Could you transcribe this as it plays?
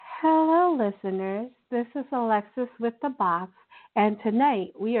Hello, listeners. This is Alexis with the Boxx, and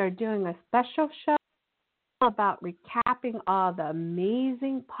tonight we are doing a special show about recapping all the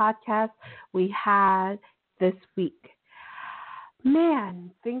amazing podcasts we had this week.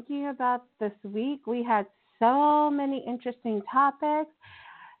 Man, thinking about this week, we had so many interesting topics.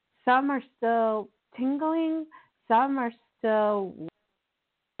 Some are still tingling, some are still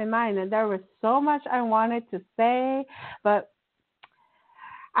in mind, and there was so much I wanted to say, but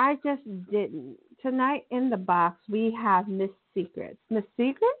I just didn't. Tonight in the box, we have Miss Secrets. Miss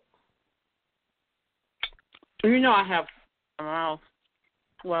Secrets? You know I have my mouth.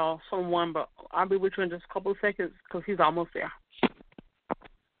 Well, someone, but I'll be with you in just a couple of seconds because he's almost there.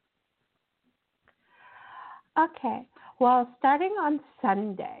 Okay. Well, starting on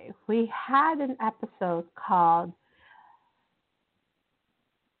Sunday, we had an episode called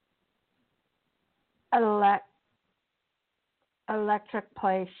Electric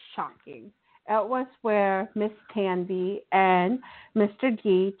Play Shocking. It was where Miss Candy and Mr.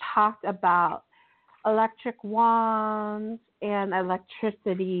 Gee talked about electric wands and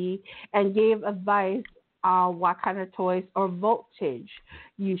electricity and gave advice on what kind of toys or voltage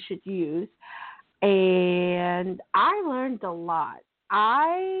you should use. And I learned a lot.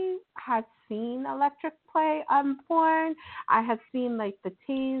 I had seen electric play on porn. I had seen like the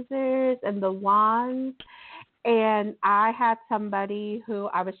tasers and the wands. And I had somebody who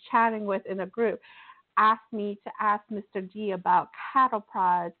I was chatting with in a group ask me to ask Mr. D about cattle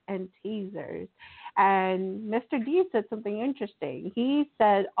prods and tasers. And Mr. D said something interesting. He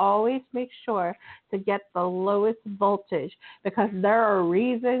said always make sure to get the lowest voltage because there are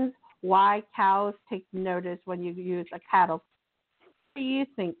reasons why cows take notice when you use a cattle. What do you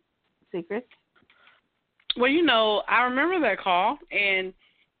think, Secrets? Well, you know, I remember that call, and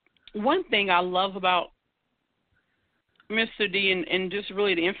one thing I love about Mr. D and just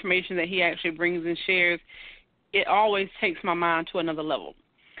really the information that he actually brings and shares, it always takes my mind to another level.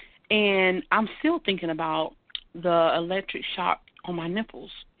 And I'm still thinking about the electric shock on my nipples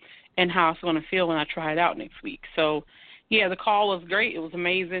and how it's going to feel when I try it out next week. So, yeah, the call was great. It was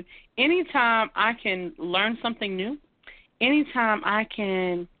amazing. Anytime I can learn something new, anytime I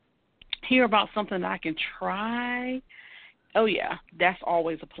can hear about something that I can try, oh, yeah, that's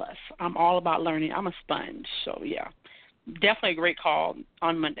always a plus. I'm all about learning. I'm a sponge. So, yeah, definitely a great call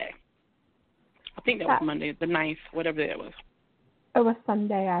on Monday. I think that was Monday, the 9th, whatever that was. It was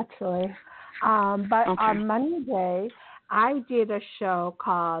Sunday, actually. But okay. On Monday, I did a show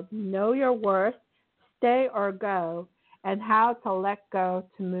called Know Your Worth, Stay or Go, and How to Let Go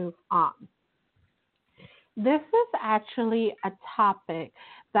to Move On. This is actually a topic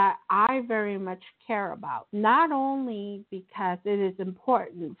that I very much care about, not only because it is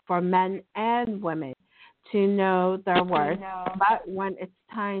important for men and women to know their worth, but when it's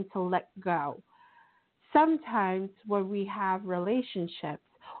time to let go. Sometimes when we have relationships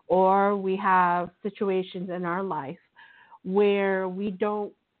or we have situations in our life where we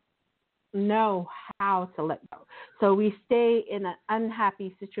don't know how to let go. So we stay in an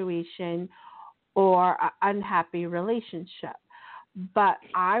unhappy situation or an unhappy relationship. But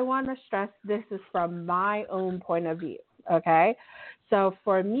I want to stress this is from my own point of view, okay? So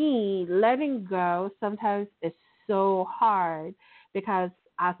for me, letting go sometimes is so hard because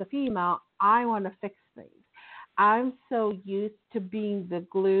as a female, I want to fix things. I'm so used to being the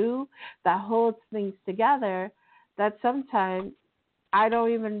glue that holds things together that sometimes I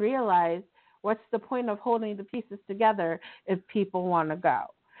don't even realize what's the point of holding the pieces together if people want to go.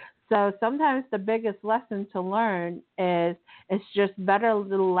 So sometimes the biggest lesson to learn is it's just better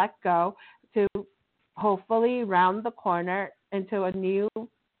to let go to hopefully round the corner into a new,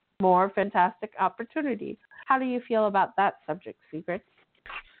 more fantastic opportunity. How do you feel about that subject, Secrets?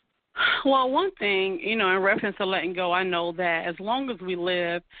 Well, one thing, you know, in reference to letting go, I know that as long as we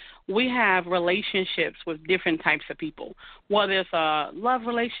live, we have relationships with different types of people, whether it's a love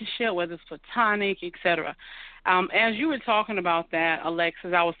relationship, whether it's platonic, etc. As you were talking about that,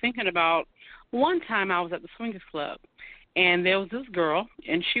 Alexis, I was thinking about one time I was at the Swingers Club, and there was this girl,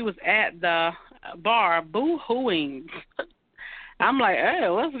 and she was at the bar boo-hooing. I'm like, hey,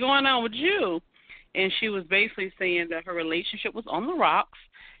 what's going on with you? And she was basically saying that her relationship was on the rocks,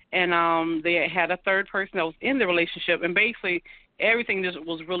 and they had a third person that was in the relationship, and basically everything just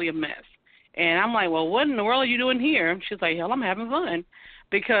was really a mess. And I'm like, well, what in the world are you doing here? She's like, hell, I'm having fun.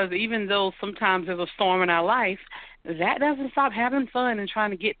 Because even though sometimes there's a storm in our life, that doesn't stop having fun and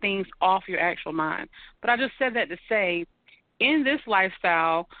trying to get things off your actual mind. But I just said that to say, in this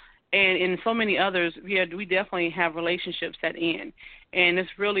lifestyle, and in so many others, we definitely have relationships that end. And it's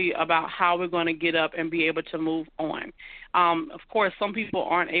really about how we're going to get up and be able to move on. Of course, some people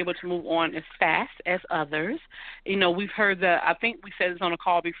aren't able to move on as fast as others. We've heard that, I think we said this on a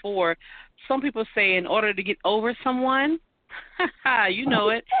call before, some people say in order to get over someone, you know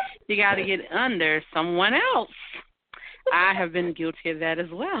it, you got to get under someone else. I have been guilty of that as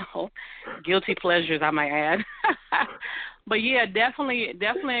well. Guilty pleasures, I might add. But yeah, definitely a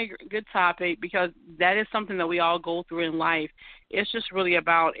good topic, because that is something that we all go through in life. It's just really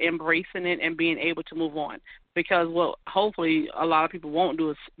about embracing it and being able to move on. Because what hopefully a lot of people won't do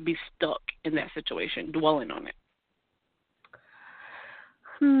is be stuck in that situation, dwelling on it.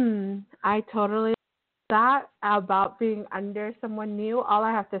 I totally that about being under someone new. All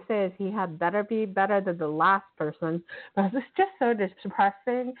I have to say is he had better be better than the last person. Because it's just so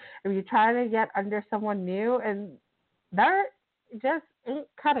depressing if you try to get under someone new and they're just ain't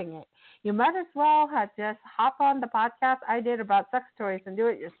cutting it. You might as well have just hop on the podcast I did about sex toys and do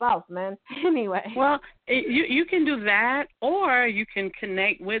it yourself, man. Anyway. Well, you can do that, or you can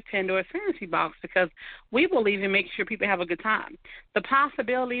connect with Pandora's Fantasy Box, because we believe in making sure people have a good time. The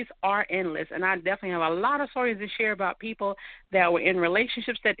possibilities are endless, and I definitely have a lot of stories to share about people that were in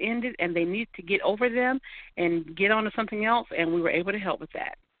relationships that ended and they need to get over them and get on to something else, and we were able to help with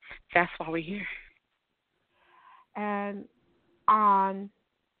that. That's why we're here. And on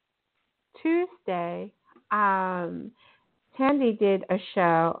Tuesday, Tandy did a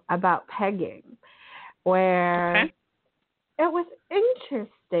show about pegging, where it was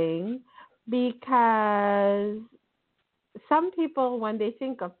interesting because some people, when they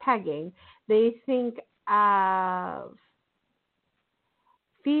think of pegging, they think of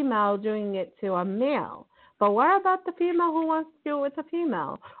female doing it to a male. But what about the female who wants to do it with a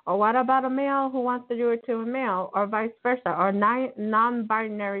female? Or what about a male who wants to do it to a male, or vice versa, or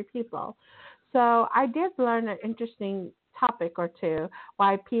non-binary people? So I did learn an interesting topic or two,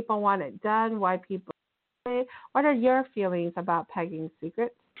 why people want it done, why people say. What are your feelings about pegging,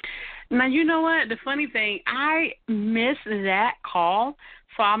 Secrets? Now, you know what? The funny thing, I missed that call,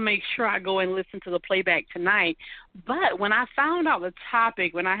 so I'll make sure I go and listen to the playback tonight. But when I found out the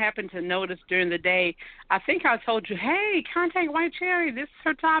topic, when I happened to notice during the day, I think I told you, hey, contact White Cherry, this is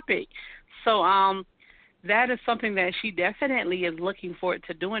her topic. So that is something that she definitely is looking forward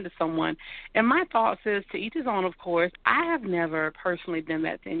to doing to someone. And my thoughts is, to each his own, of course. I have never personally done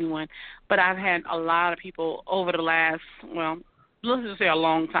that to anyone, but I've had a lot of people over the last, well, let's just say a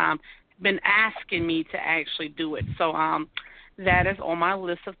long time, been asking me to actually do it. So that is on my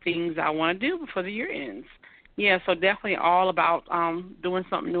list of things I want to do before the year ends. Yeah, so definitely all about doing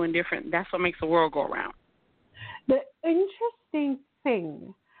something new and different. That's what makes the world go around. The interesting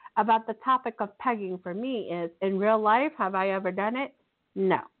thing about the topic of pegging for me is, in real life, have I ever done it?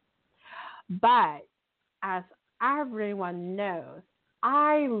 No. But as everyone knows,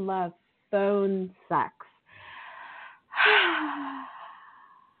 I love phone sex.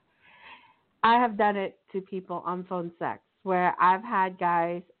 I have done it to people on phone sex, where I've had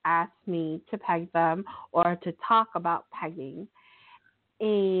guys ask me to peg them or to talk about pegging.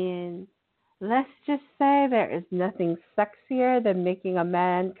 And let's just say there is nothing sexier than making a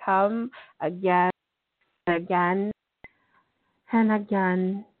man come again and again and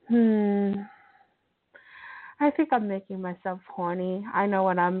again. I think I'm making myself horny. I know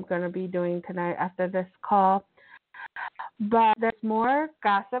what I'm going to be doing tonight after this call. But there's more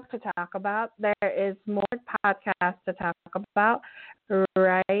gossip to talk about. There is more podcasts to talk about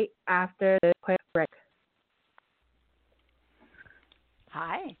right after this quick break.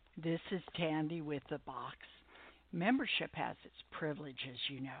 Hi, this is Tandy with the Boxx. Membership has its privileges,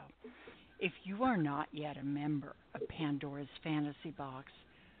 you know. If you are not yet a member of Pandora's Fantasy Boxx,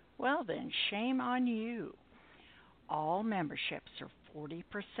 well then, shame on you. All memberships are 40%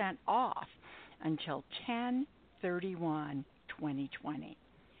 off until 10/31/2020.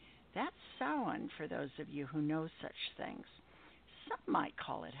 That's Samhain for those of you who know such things. Some might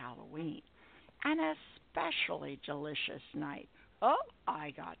call it Halloween. An especially delicious night. Oh,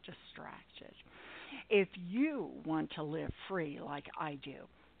 I got distracted. If you want to live free like I do,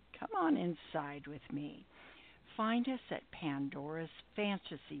 come on inside with me. Find us at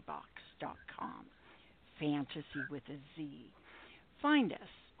pandorasfantasybox.com. Fantasy with a Z. Find us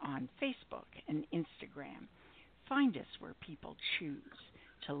on Facebook and Instagram. Find us where people choose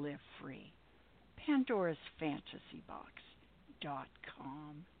to live free.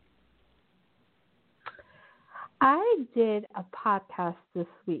 pandorasfantasybox.com. I did a podcast this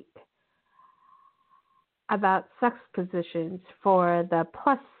week about sex positions for the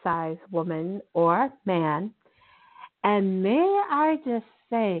plus size woman or man. And may I just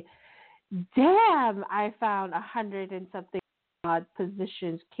say, damn, I found 100 and something odd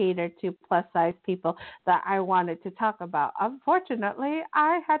positions catered to plus size people that I wanted to talk about. Unfortunately,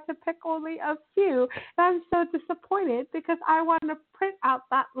 I had to pick only a few. And I'm so disappointed because I want to print out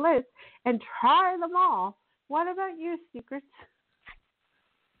that list and try them all. What about you, Secrets?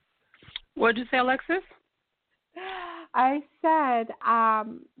 What did you say, Alexis? I said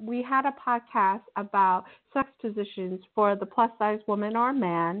we had a podcast about sex positions for the plus size woman or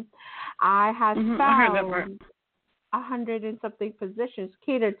man. I had I heard that part. found 100 and something positions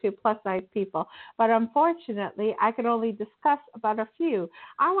catered to plus size people, but unfortunately, I could only discuss about a few.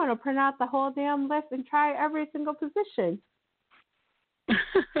 I want to print out the whole damn list and try every single position.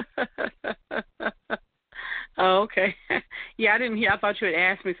 Oh, okay. Yeah, I didn't hear. I thought you had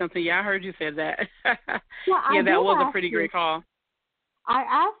asked me something. Yeah, I heard you said that. Yeah, that was a pretty great call. I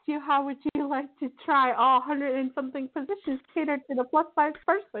asked you how would you like to try all 100 and something positions catered to the plus size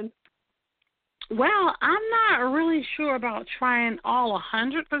person. Well, I'm not really sure about trying all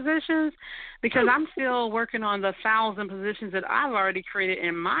 100 positions because I'm still working on the 1,000 positions that I've already created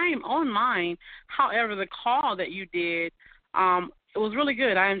on mine. However, the call that you did, it was really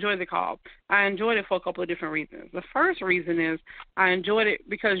good. I enjoyed the call. I enjoyed it for a couple of different reasons. The first reason is I enjoyed it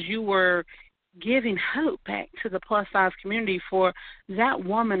because you were giving hope back to the plus-size community for that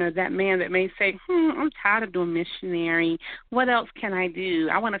woman or that man that may say, I'm tired of doing missionary. What else can I do?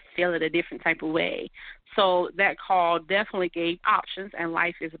 I want to feel it a different type of way. So that call definitely gave options, and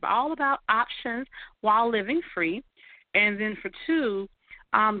life is all about options while living free. And then for two,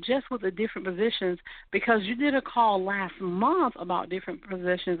 just with the different positions, because you did a call last month about different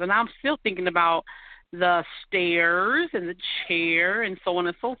positions, and I'm still thinking about the stairs and the chair and so on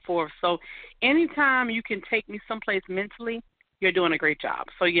and so forth. So anytime you can take me someplace mentally, you're doing a great job.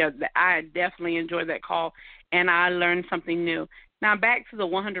 So, yeah, I definitely enjoyed that call, and I learned something new. Now, back to the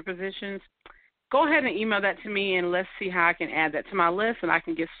 100 positions. Go ahead and email that to me, and let's see how I can add that to my list, and I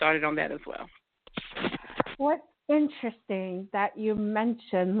can get started on that as well. What's interesting that you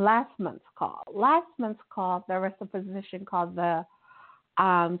mentioned last month's call. Last month's call, there was a position called the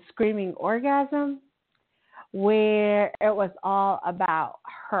screaming orgasm, where it was all about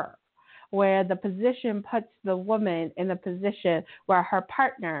her, where the position puts the woman in a position where her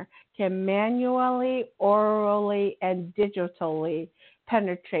partner can manually, orally, and digitally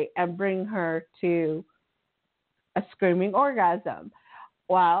penetrate and bring her to a screaming orgasm.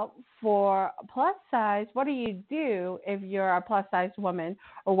 Well, for plus size, what do you do if you're a plus size woman,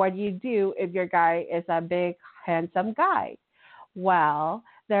 or what do you do if your guy is a big, handsome guy? Well,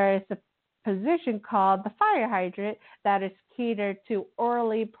 there is a position called the fire hydrant that is catered to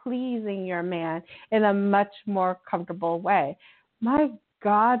orally pleasing your man in a much more comfortable way. My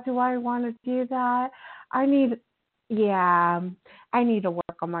God, do I want to do that? I need to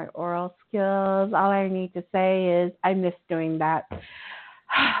work on my oral skills. All I need to say is I miss doing that.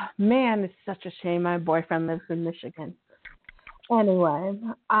 Man, it's such a shame my boyfriend lives in Michigan. Anyway,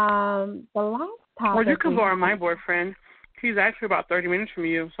 the last topic. Well, you can borrow my boyfriend. He's actually about 30 minutes from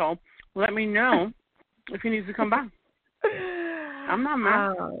you, so let me know if he needs to come by. I'm not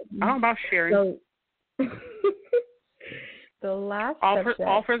mad. I don't about sharing. So, the last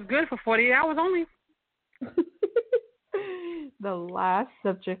offer is good for 48 hours only. The last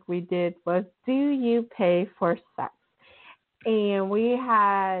subject we did was, do you pay for sex? And we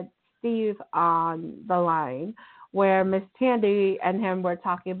had Steve on the line where Miss Tandy and him were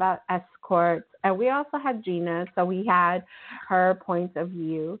talking about escorts. And we also had Gina, so we had her points of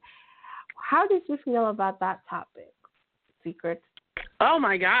view. How did you feel about that topic, Secret? Oh,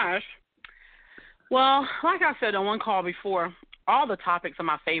 my gosh. Well, like I said on one call before, all the topics are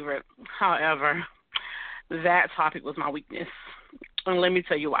my favorite. However, that topic was my weakness. And let me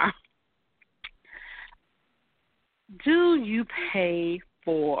tell you why. Do you pay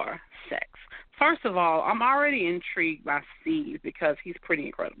for sex? First of all, I'm already intrigued by Steve because he's pretty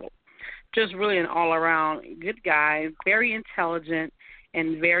incredible. Just really an all-around good guy, very intelligent,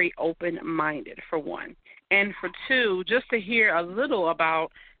 and very open-minded, for one. And for two, just to hear a little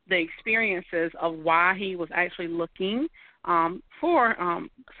about the experiences of why he was actually looking for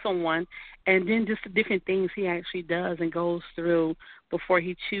someone, and then just the different things he actually does and goes through before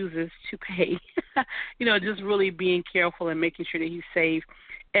he chooses to pay. Just really being careful and making sure that he's safe.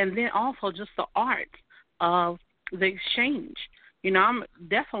 And then also just the art of the exchange. I'm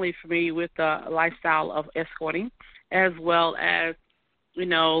definitely familiar with the lifestyle of escorting, as well as,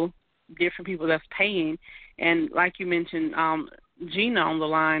 different people that's paying. And like you mentioned, Gina on the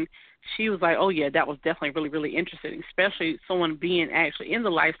line, she was like, oh, yeah, that was definitely really, really interesting, especially someone being actually in the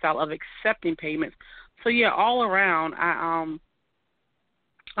lifestyle of accepting payments. So, yeah, all around,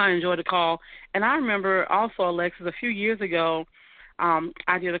 I enjoyed the call. And I remember also, Alexis, a few years ago,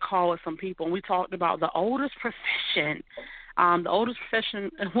 I did a call with some people, and we talked about the oldest profession.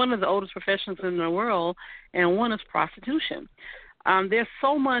 One of the oldest professions in the world, and one is prostitution. There's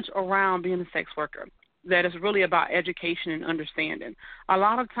so much around being a sex worker that is really about education and understanding. A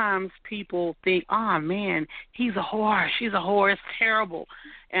lot of times people think, oh, man, he's a whore, she's a whore, it's terrible.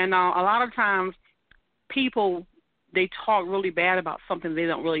 And a lot of times people, they talk really bad about something they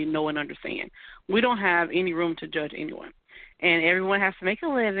don't really know and understand. We don't have any room to judge anyone. And everyone has to make a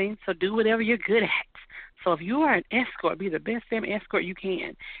living, so do whatever you're good at. So if you are an escort, be the best damn escort you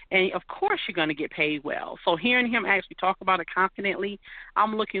can. And, of course, you're going to get paid well. So hearing him actually talk about it confidently,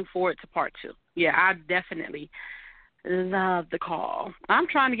 I'm looking forward to part 2. Yeah, I definitely love the call. I'm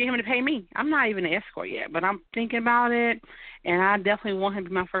trying to get him to pay me. I'm not even an escort yet, but I'm thinking about it, and I definitely want him to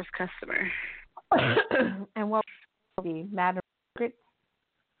be my first customer. And what would be Madam Secrets?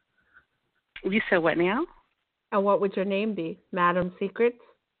 You said what now? And what would your name be? Madam Secrets?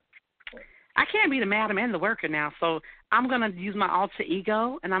 I can't be the madam and the worker now, so I'm going to use my alter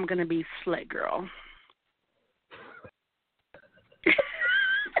ego, and I'm going to be Slut Girl.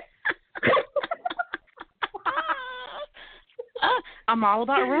 I'm all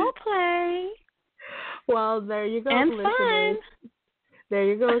about role play. Well, there you go, and listeners. Fun. There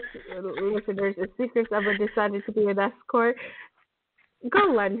you go, listeners. If Secrets ever decided to be an escort,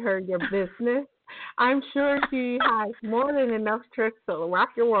 go lend her your business. I'm sure she has more than enough tricks to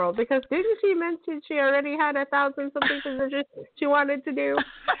rock your world, because didn't she mention she already had 1,000 something positions she wanted to do?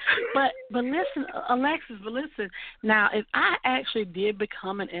 But listen, Alexis, now if I actually did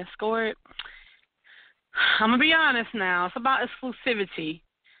become an escort, I'm going to be honest now, it's about exclusivity.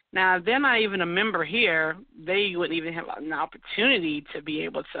 Now, if they're not even a member here, they wouldn't even have an opportunity to be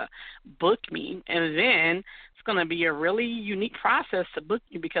able to book me. And then it's going to be a really unique process to book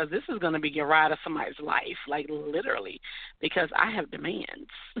you, because this is going to be a ride of somebody's life, like literally, because I have demands.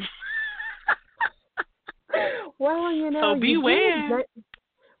 Well, you know, so beware.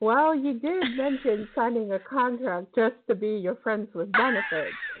 You did mention signing a contract just to be your friends with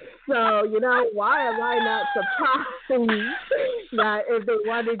benefits. So, you know, why am I not surprised that if they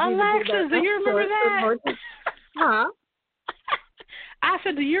wanted you Alexis, to do that? Do you remember that? Huh? I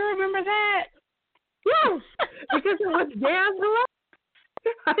said, do you remember that? Yes, because it was damn hilarious.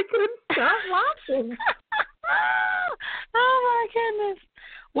 I couldn't stop laughing. Oh, my goodness.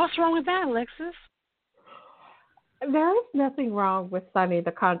 What's wrong with that, Alexis? There is nothing wrong with signing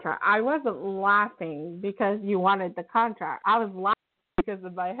the contract. I wasn't laughing because you wanted the contract. I was laughing because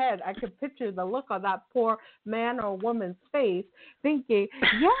in my head I could picture the look on that poor man or woman's face thinking,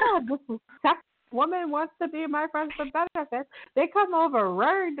 yeah, this sexy woman wants to be my friend for benefits. They come over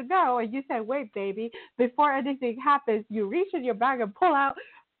ready to go, and you say, wait, baby, before anything happens, you reach in your bag and pull out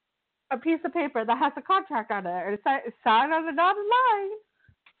a piece of paper that has a contract on it and sign on the dotted line.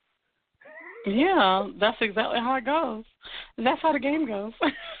 Yeah, that's exactly how it goes. That's how the game goes.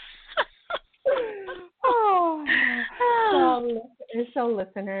 So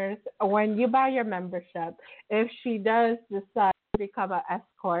listeners, when you buy your membership, if she does decide to become an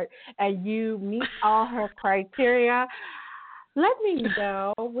escort and you meet all her criteria, let me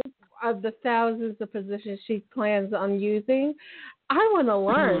know of the thousands of positions she plans on using. I want to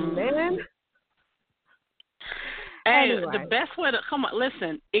learn, man. Hey, anyway. The best way to come on,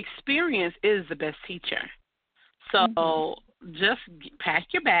 listen, experience is the best teacher. So just pack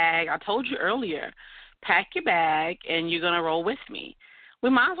your bag. I told you earlier, pack your bag, and you're going to roll with me.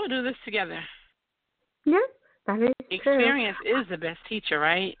 We might as well do this together. Yeah, that is Experience true. is the best teacher,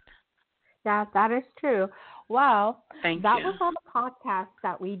 right? Yeah, that is true. Well, Thank that you. was all the podcast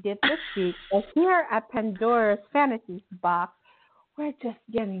that we did this week. But here at Pandora's Fantasy Box, we're just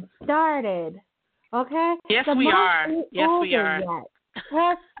getting started. Okay? Yes, we are. Yes, we are.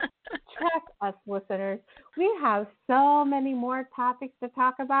 Trust us, listeners. We have so many more topics to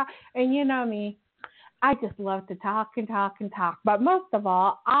talk about. And you know me, I just love to talk and talk and talk. But most of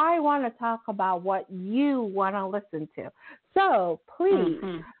all, I want to talk about what you want to listen to. So please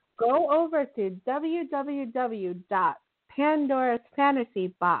go over to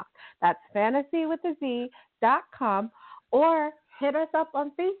www.pandorasfantasybox. That's fantasy with a Z.com, or hit us up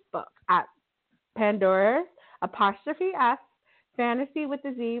on Facebook at Pandora's '(S) Fantasy with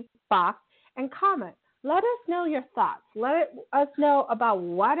a Z box, and comment. Let us know your thoughts. Let us know about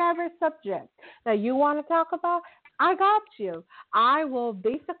whatever subject that you want to talk about. I got you. I will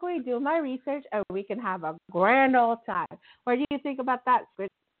basically do my research, and we can have a grand old time. What do you think about that, Chris?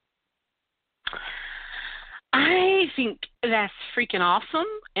 I think that's freaking awesome,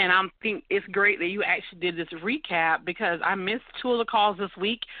 and I think it's great that you actually did this recap because I missed two of the calls this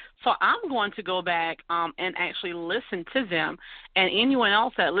week. So I'm going to go back and actually listen to them. And anyone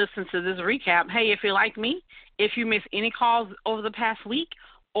else that listens to this recap, hey, if you're like me, if you miss any calls over the past week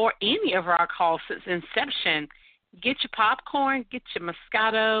or any of our calls since inception, get your popcorn, get your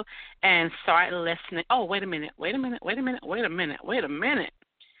Moscato, and start listening. Oh, wait a minute.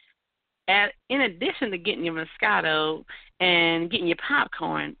 And in addition to getting your Moscato and getting your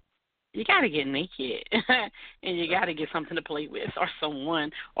popcorn, you got to get naked, and you got to get something to play with, or someone,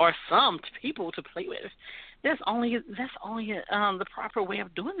 or some people to play with. That's only the proper way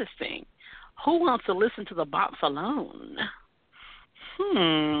of doing this thing. Who wants to listen to the Boxx alone?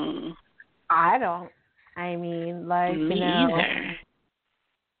 I don't. I mean, like, Me you know.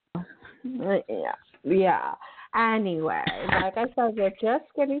 either. Yeah. Anyway, like I said, we're just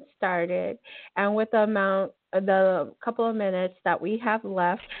getting started, and with the couple of minutes that we have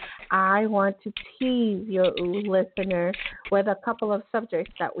left, I want to tease your listener with a couple of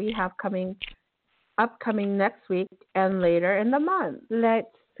subjects that we have upcoming next week and later in the month.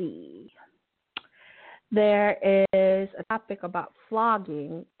 Let's see. There is a topic about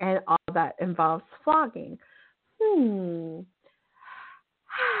flogging and all that involves flogging.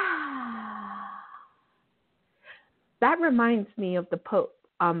 That reminds me of the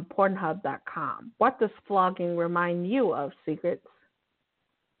Pornhub.com. What does flogging remind you of, Secrets?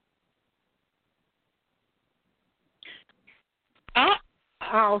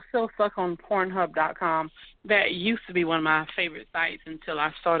 I was so stuck on Pornhub.com. That used to be one of my favorite sites until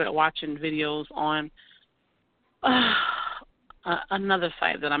I started watching videos on another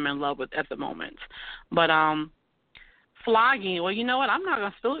site that I'm in love with at the moment. But flogging, well, you know what? I'm not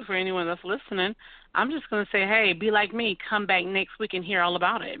going to spill it for anyone that's listening. I'm just going to say, hey, be like me. Come back next week and hear all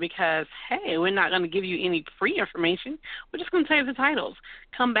about it because, hey, we're not going to give you any free information. We're just going to tell you the titles.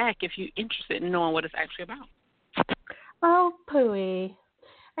 Come back if you're interested in knowing what it's actually about. Oh, pooey.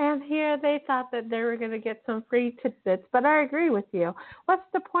 And here they thought that they were going to get some free tidbits, but I agree with you. What's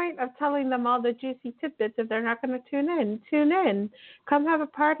the point of telling them all the juicy tidbits if they're not going to tune in? Tune in. Come have a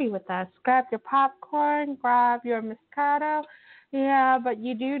party with us. Grab your popcorn, grab your Moscato. Yeah, but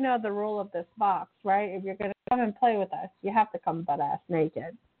you do know the rule of this box, right? If you're going to come and play with us, you have to come butt-ass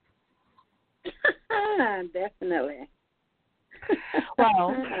naked. Definitely.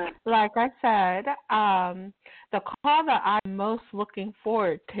 Well, like I said, the call that I'm most looking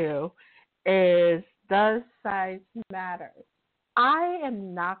forward to is, does size matter? I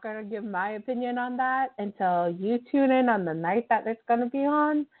am not going to give my opinion on that until you tune in on the night that it's going to be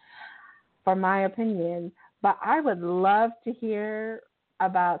on for my opinion. But I would love to hear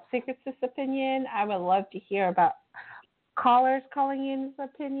about Secret's opinion. I would love to hear about callers calling in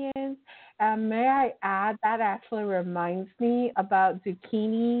opinions. And may I add, that actually reminds me about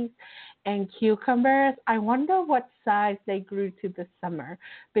zucchinis and cucumbers. I wonder what size they grew to this summer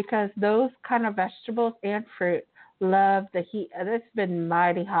because those kind of vegetables and fruit love the heat. And it's been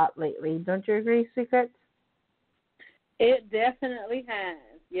mighty hot lately. Don't you agree, Secrets? It definitely has.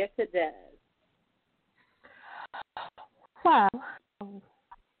 Yes, it does.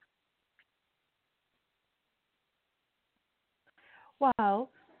 Well,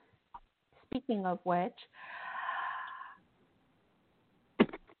 speaking of which,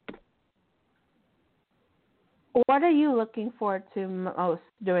 what are you looking forward to most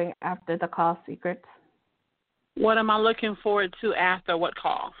doing after the call, Secrets? What am I looking forward to after what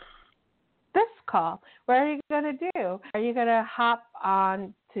call? This call. What are you going to do? Are you going to hop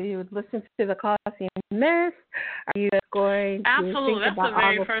on to listen to the calls you missed? Are you going to Absolutely. think That's about the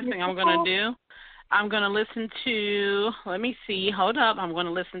very all the first thing I'm people? going to do. I'm going to listen to, let me see, hold up. I'm going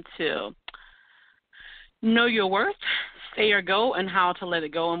to listen to Know Your Worth, Stay or Go, and How to Let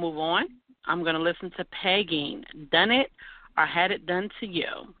It Go and Move On. I'm going to listen to Pegging, Done It or Had It Done to You.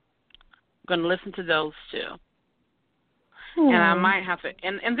 I'm going to listen to those two. And I might have to,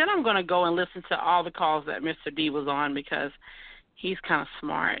 and then I'm going to go and listen to all the calls that Mr. D was on because he's kind of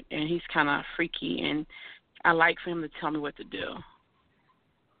smart and he's kind of freaky, and I like for him to tell me what to do.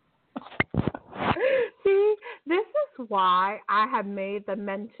 See, this is why I have made the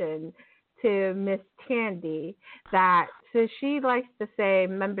mention to Miss Tandy that so she likes to say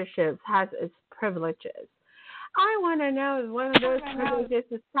memberships has its privileges. I want to know if one of those privileges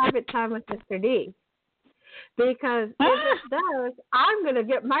is private time with Mr. D. Because if it does, I'm going to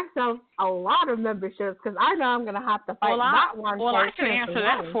get myself a lot of memberships because I know I'm going to have to fight that one. Well, I can answer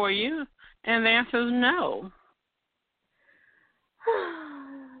that for you, and the answer is no.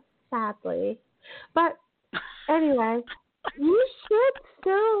 Sadly. But anyway, you should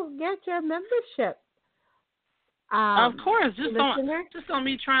still get your membership. Of course, listener. just don't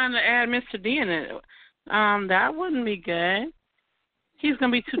be trying to add Mr. D in it. That wouldn't be good. He's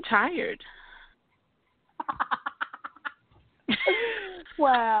gonna be too tired.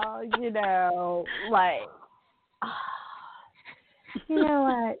 Well, like, you know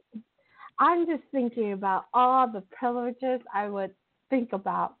what? I'm just thinking about all the privileges I would think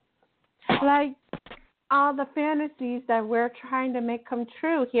about. Like, all the fantasies that we're trying to make come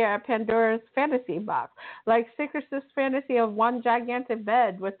true here at Pandora's Fantasy Box. Like Secret's fantasy of one gigantic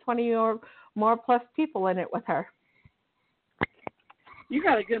bed with 20 or more plus people in it with her. You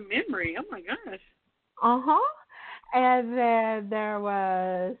got a good memory. Oh, my gosh. Uh-huh. And then there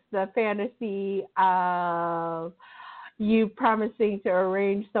was the fantasy of you promising to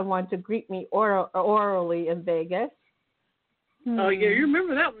arrange someone to greet me orally in Vegas. Oh, yeah, you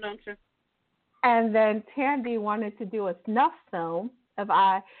remember that one, don't you? And then Tandy wanted to do a snuff film, if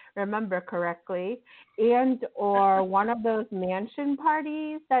I remember correctly, and or one of those mansion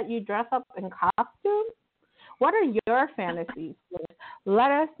parties that you dress up in costumes. What are your fantasies?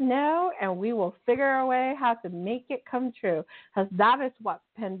 Let us know, and we will figure a way how to make it come true, because that is what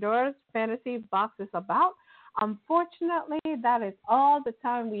Pandora's Fantasy Box is about. Unfortunately, that is all the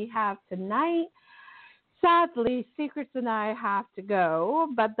time we have tonight. Sadly, Secrets and I have to go,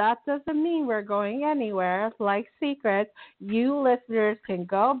 but that doesn't mean we're going anywhere. Like Secrets, you listeners can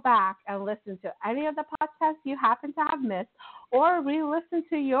go back and listen to any of the podcasts you happen to have missed or re-listen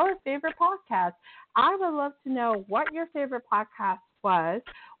to your favorite podcast. I would love to know what your favorite podcast was,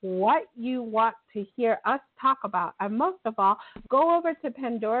 what you want to hear us talk about, and most of all, go over to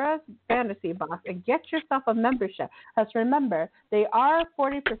Pandora's Fantasy Box and get yourself a membership. Because remember, they are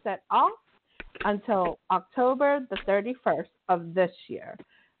 40% off until October the 31st of this year.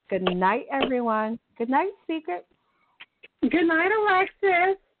 Good night, everyone. Good night, Secret. Good night,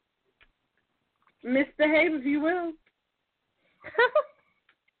 Alexis. Misbehave if you will.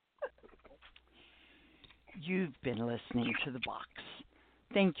 You've been listening to The Box.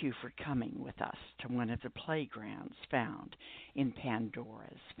 Thank you for coming with us to one of the playgrounds found in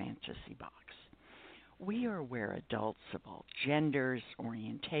Pandora's Fantasy Box. We are where adults of all genders,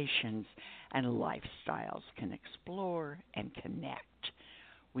 orientations, and lifestyles can explore and connect.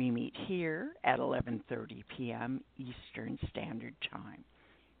 We meet here at 11:30 p.m. Eastern Standard Time.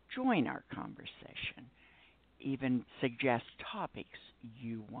 Join our conversation. Even suggest topics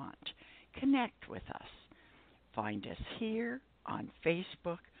you want. Connect with us. Find us here on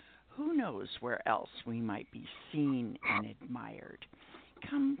Facebook. Who knows where else we might be seen and admired.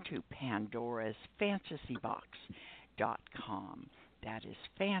 Come to pandorasfantasybox.com. That is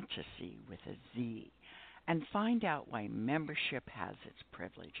fantasy with a Z. And find out why membership has its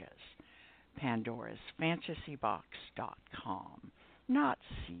privileges. pandorasfantasybox.com. Not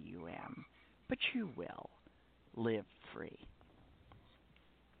CUM, but you will. Live free.